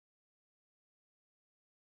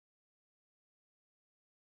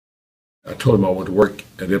I told him I wanted to work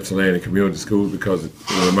at Ypsilanti Community School because it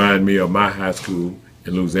reminded me of my high school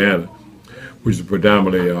in Louisiana, which is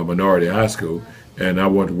predominantly a minority high school. And I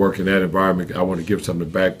wanted to work in that environment. I wanted to give something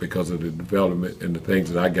back because of the development and the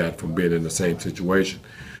things that I got from being in the same situation.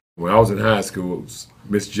 When I was in high school,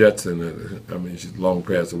 Miss Jetson, I mean, she's long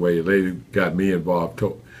passed away. A lady got me involved,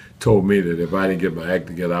 told me that if I didn't get my act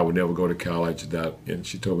together, I would never go to college. And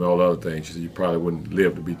she told me all the other things. She said, you probably wouldn't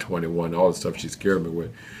live to be 21, all the stuff she scared me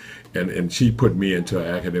with. And she put me into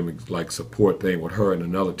an academic like support thing with her and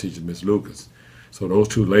another teacher, Miss Lucas. So those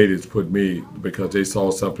two ladies put me, because they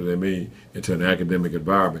saw something in me, into an academic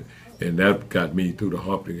environment. And that got me through the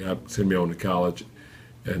hump and sent me on to college.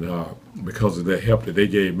 And because of the help that they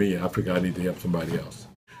gave me, I figured I need to help somebody else.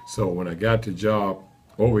 So when I got the job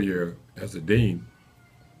over here as a dean,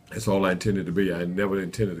 that's all I intended to be. I never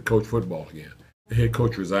intended to coach football again. The head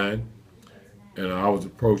coach resigned, and I was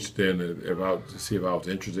approached then to see if I was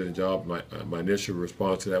interested in the job. My initial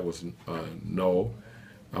response to that was no.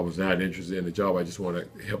 I was not interested in the job. I just want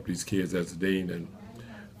to help these kids as a dean. And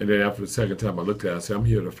then after the second time I looked at it, I said, I'm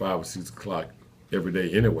here at 5 or 6 o'clock every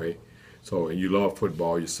day anyway. So, and you love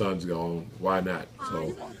football, your son's gone, why not?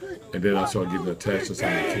 So, and then I started getting attached to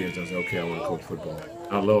some of the kids. I said, okay, I want to coach football.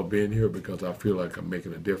 I love being here because I feel like I'm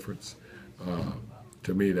making a difference.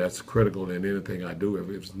 To me, that's critical in anything I do. If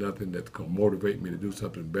it's nothing that's going to motivate me to do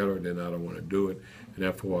something better, then I don't want to do it. And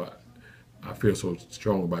therefore, I feel so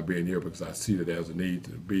strong about being here because I see that there's a need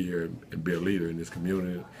to be here and be a leader in this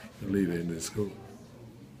community, a leader in this school.